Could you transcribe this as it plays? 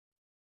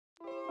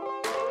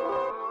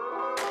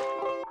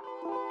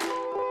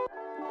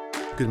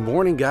Good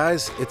morning,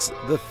 guys. It's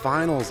the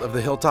finals of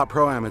the Hilltop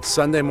Pro-Am. It's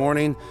Sunday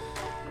morning.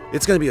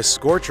 It's gonna be a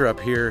scorcher up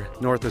here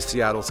north of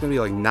Seattle. It's gonna be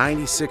like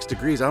 96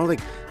 degrees. I don't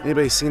think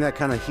anybody's seen that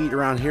kind of heat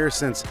around here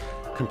since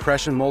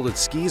compression molded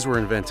skis were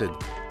invented.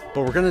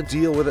 But we're gonna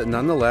deal with it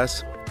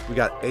nonetheless. We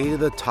got 8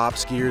 of the top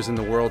skiers in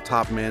the world,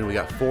 top men. We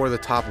got 4 of the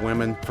top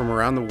women from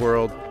around the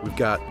world. We've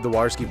got the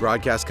Waterski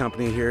broadcast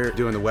company here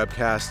doing the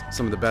webcast,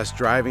 some of the best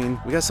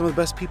driving. We got some of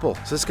the best people.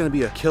 So it's gonna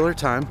be a killer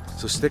time.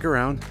 So stick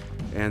around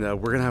and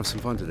we're gonna have some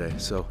fun today.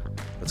 So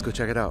let's go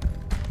check it out.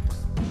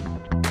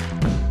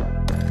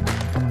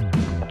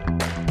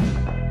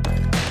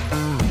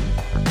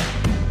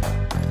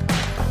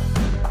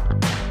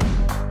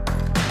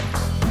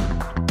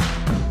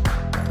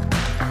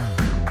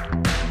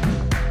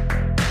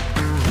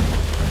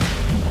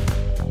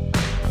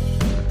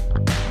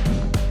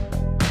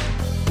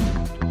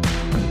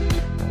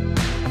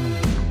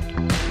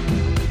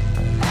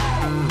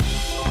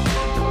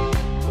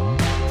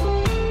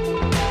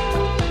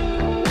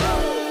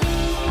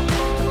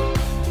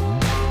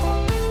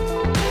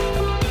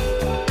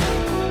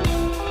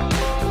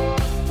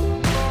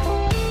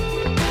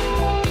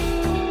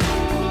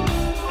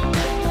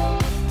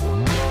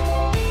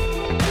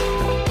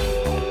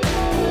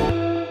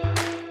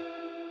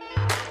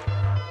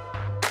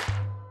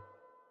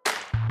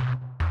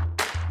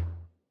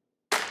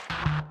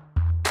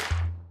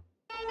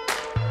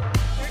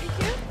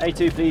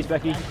 A2 please,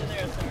 Becky.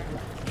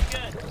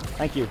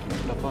 Thank you.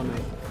 Up on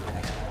me.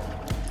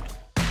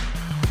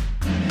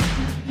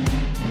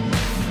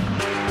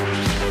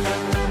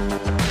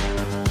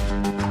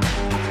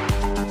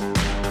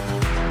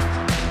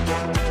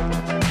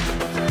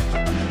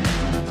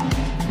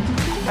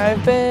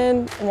 I've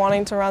been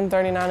wanting to run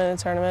 39 in a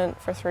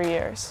tournament for 3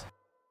 years.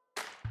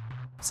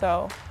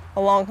 So,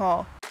 a long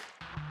haul.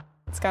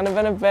 It's kind of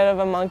been a bit of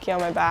a monkey on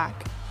my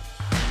back.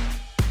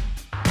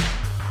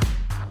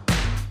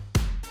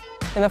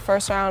 In the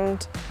first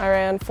round, I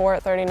ran 4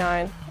 at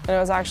 39, and it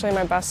was actually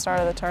my best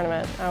start of the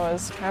tournament. I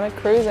was kind of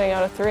cruising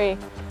out of 3,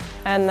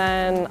 and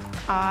then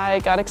I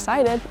got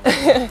excited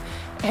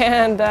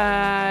and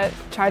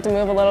tried to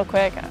move a little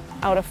quick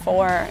out of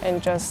 4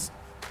 and just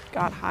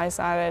got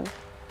high-sided.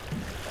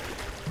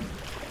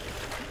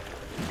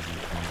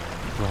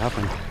 What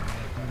happened?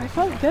 I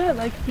felt good,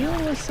 like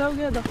feeling was so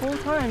good the whole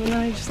time, and then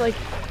I just like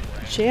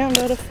jammed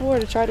out of 4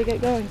 to try to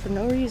get going for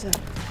no reason.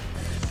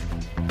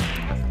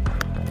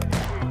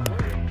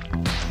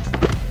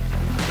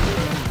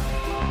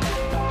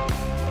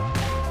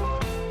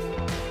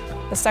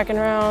 The second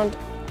round,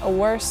 a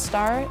worse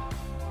start.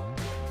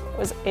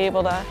 Was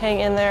able to hang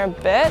in there a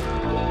bit.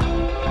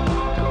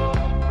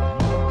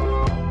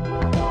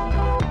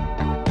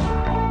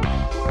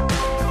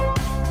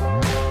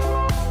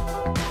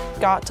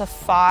 Got to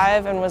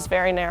 5 and was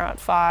very narrow at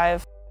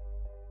 5.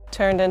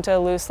 Turned into a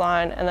loose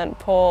line and then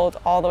pulled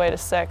all the way to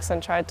 6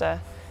 and tried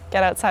to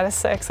get outside of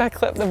 6. I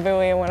clipped the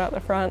buoy and went out the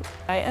front.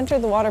 I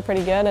entered the water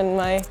pretty good and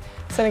my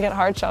Syndicate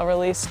hard shell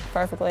released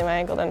perfectly. My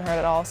ankle didn't hurt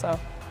at all, so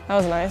that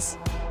was nice.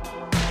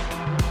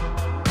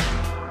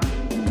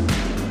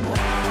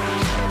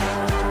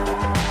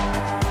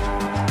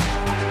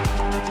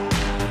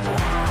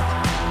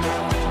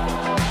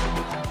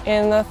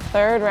 In the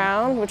third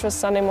round, which was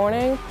Sunday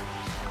morning,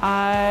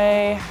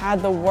 I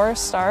had the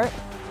worst start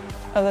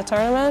of the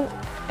tournament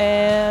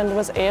and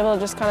was able to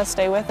just kind of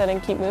stay with it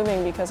and keep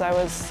moving because I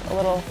was a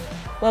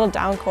little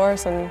down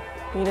course and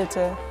needed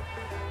to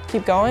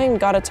keep going.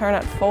 Got a turn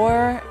at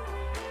 4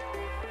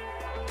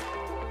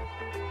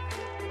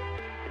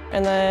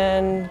 and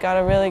then got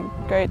a really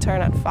great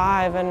turn at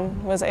 5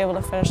 and was able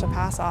to finish the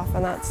pass off,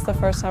 and that's the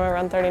first time I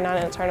run 39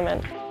 in a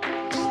tournament.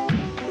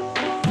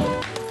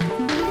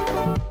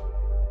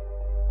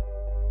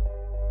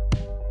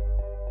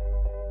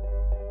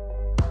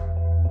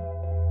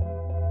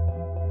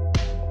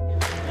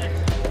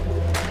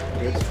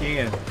 Good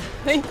skiing.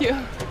 Thank you.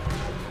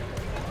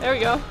 There we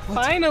go. What?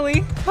 Finally.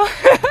 How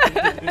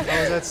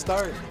was that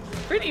start?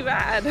 Pretty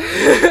bad.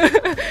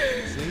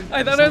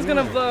 I thought I was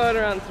gonna blow out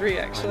around 3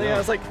 actually. I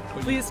was like,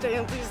 please stay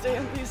in, please stay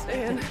in, please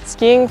stay in.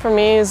 Skiing for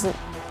me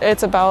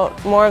it's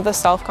about more of the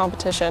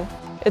self-competition.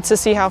 It's to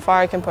see how far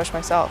I can push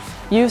myself.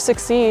 You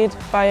succeed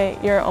by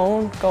your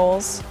own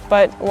goals,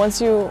 but once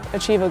you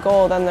achieve a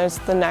goal, then there's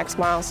the next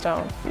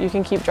milestone. You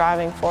can keep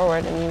driving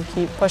forward and you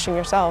keep pushing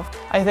yourself.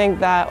 I think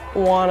that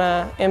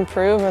wanna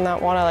improve and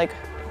that wanna like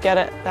get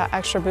it, that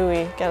extra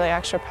buoy, get the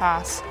extra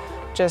pass,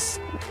 just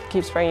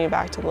keeps bringing you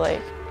back to the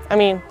lake. I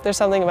mean, there's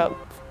something about,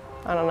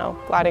 I don't know,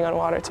 gliding on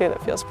water too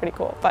that feels pretty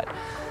cool, but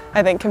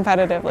I think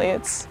competitively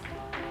it's,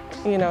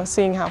 you know,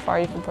 seeing how far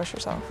you can push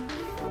yourself.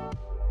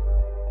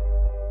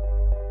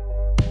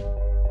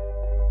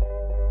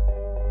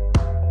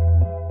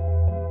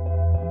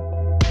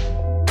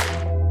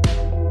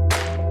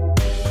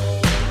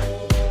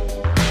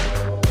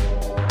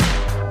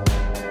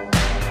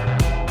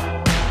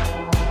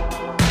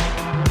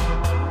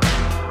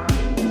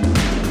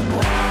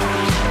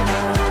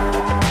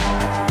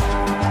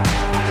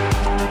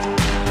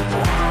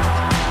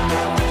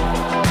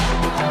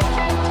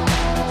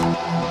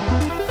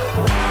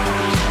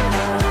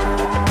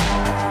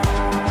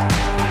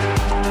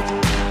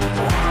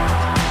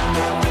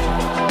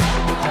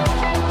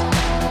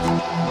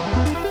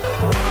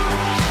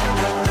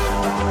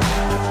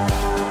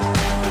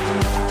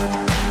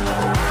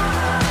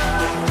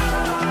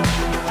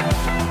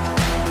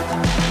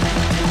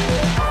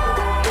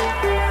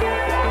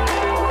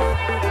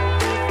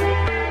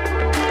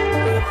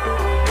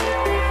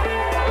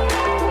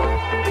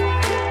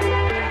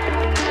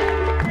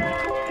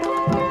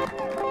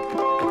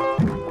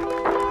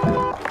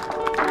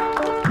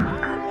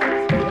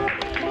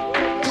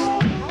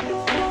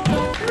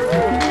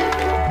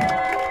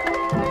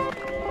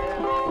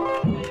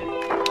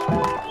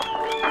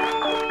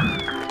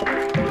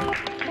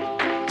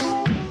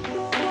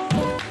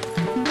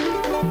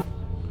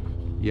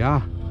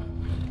 Yeah,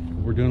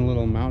 we're doing a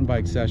little mountain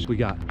bike session. We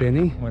got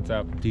Benny. What's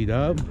up?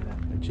 D-Dub,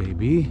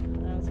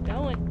 JB. How's it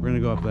going? We're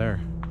gonna go up there.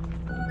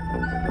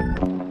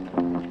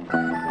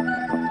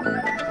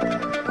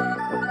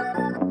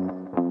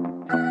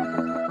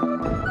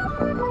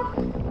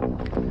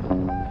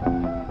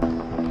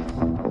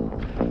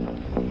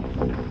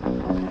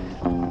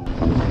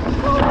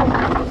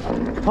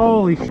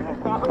 Holy shit.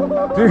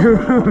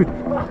 Dude,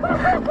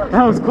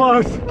 that was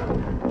close.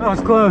 That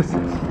was close.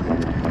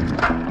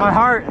 My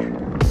heart.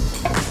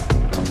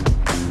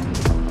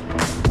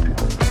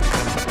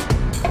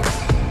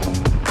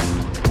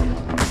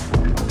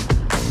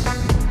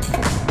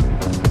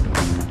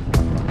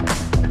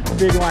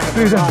 Big one.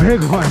 Dude, a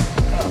big one.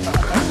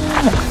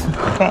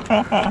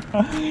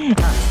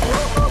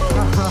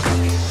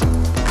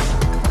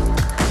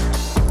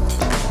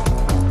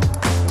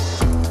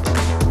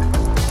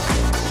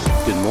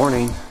 Good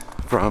morning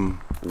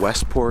from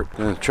Westport. I'm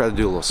gonna try to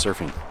do a little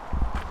surfing.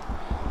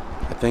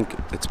 I think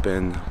it's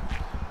been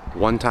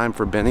one time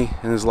for Benny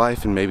in his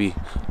life and maybe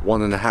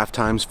 1.5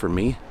 times for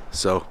me.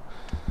 So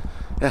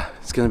yeah,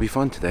 it's gonna be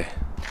fun today.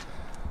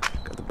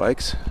 Got the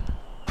bikes,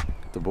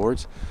 got the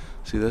boards.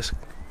 See this?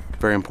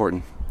 Very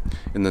important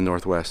in the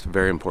Northwest,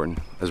 very important,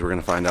 as we're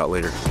gonna find out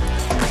later.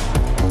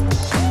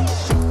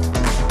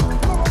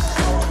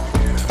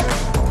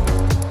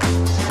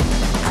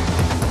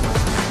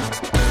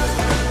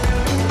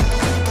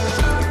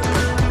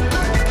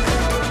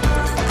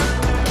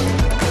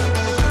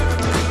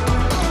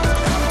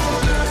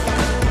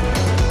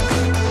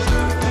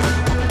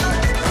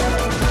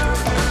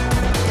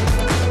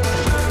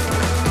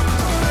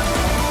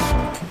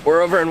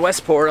 We're over in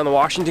Westport on the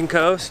Washington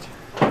coast,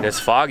 and it's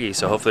foggy,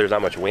 so hopefully there's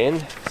not much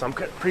wind. So I'm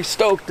pretty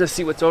stoked to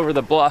see what's over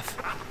the bluff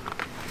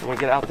when we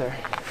get out there.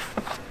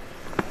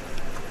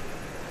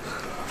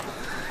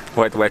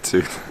 White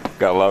wetsuit.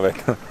 Gotta love it.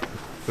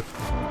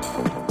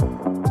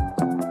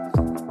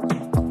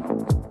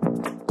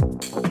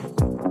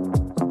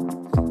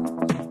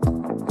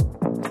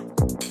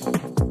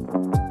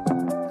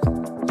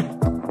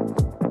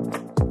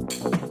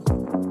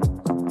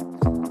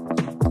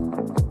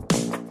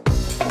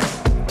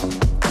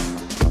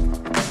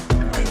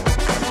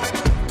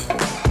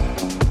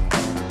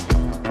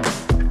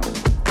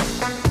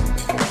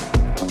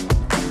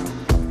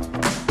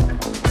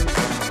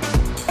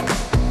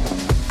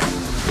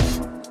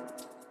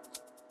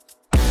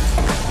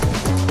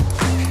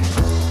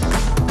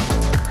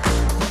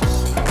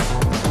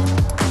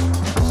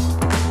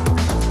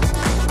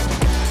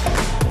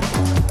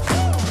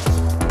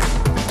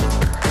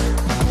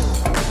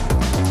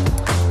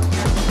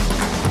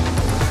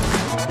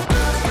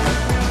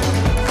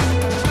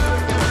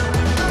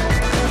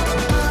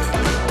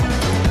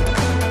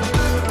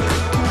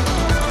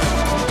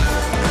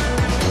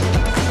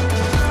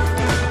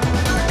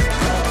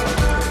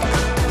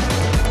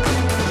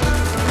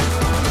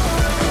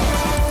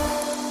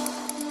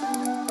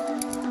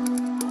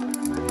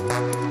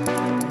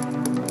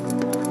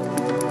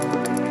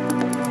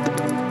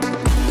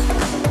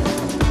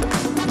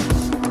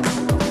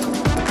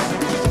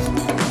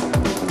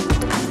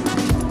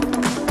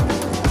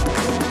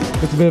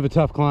 It's a bit of a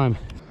tough climb.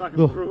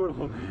 Fucking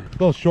brutal.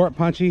 Little short,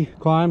 punchy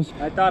climbs.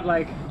 I thought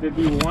like there'd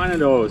be one of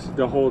those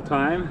the whole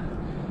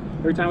time.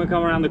 Every time we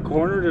come around the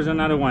corner, there's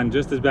another one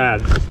just as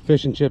bad.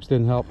 Fish and chips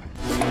didn't help.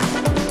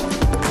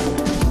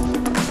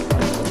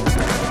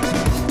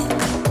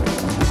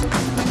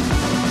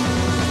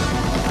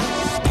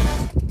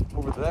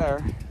 Over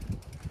there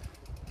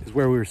is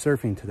where we were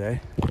surfing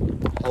today.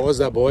 How was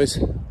that, boys?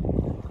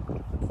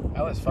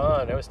 That was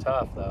fun. It was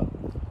tough though.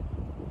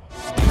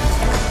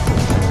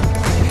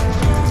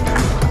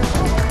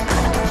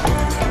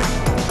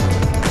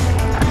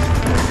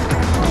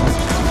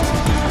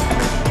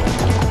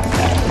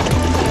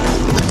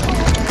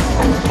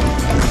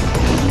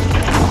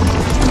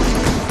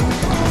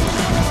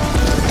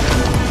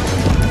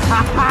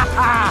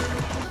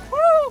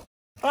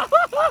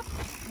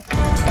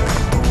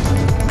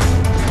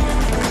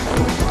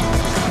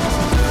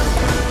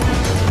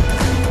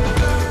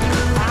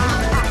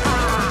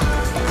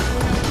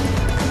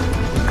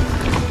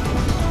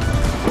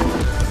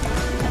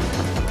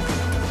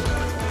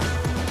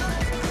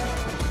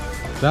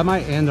 That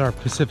might end our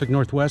Pacific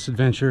Northwest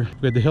adventure.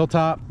 We had the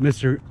Hilltop,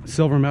 Mr.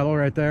 Silver Medal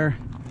right there,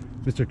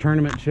 Mr.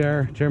 Tournament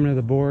Chair, Chairman of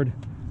the Board,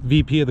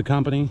 VP of the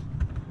company,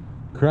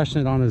 crushing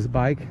it on his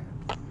bike.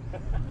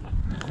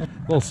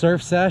 Little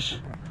surf sesh.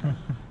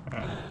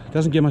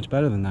 Doesn't get much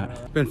better than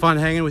that. Been fun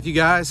hanging with you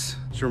guys.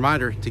 Just a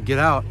reminder to get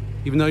out.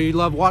 Even though you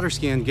love water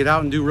skiing, get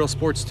out and do real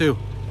sports too.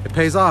 It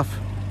pays off.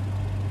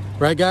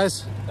 Right,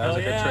 guys? That was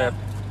a good trip.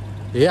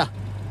 Yeah.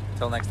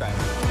 Till next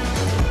time.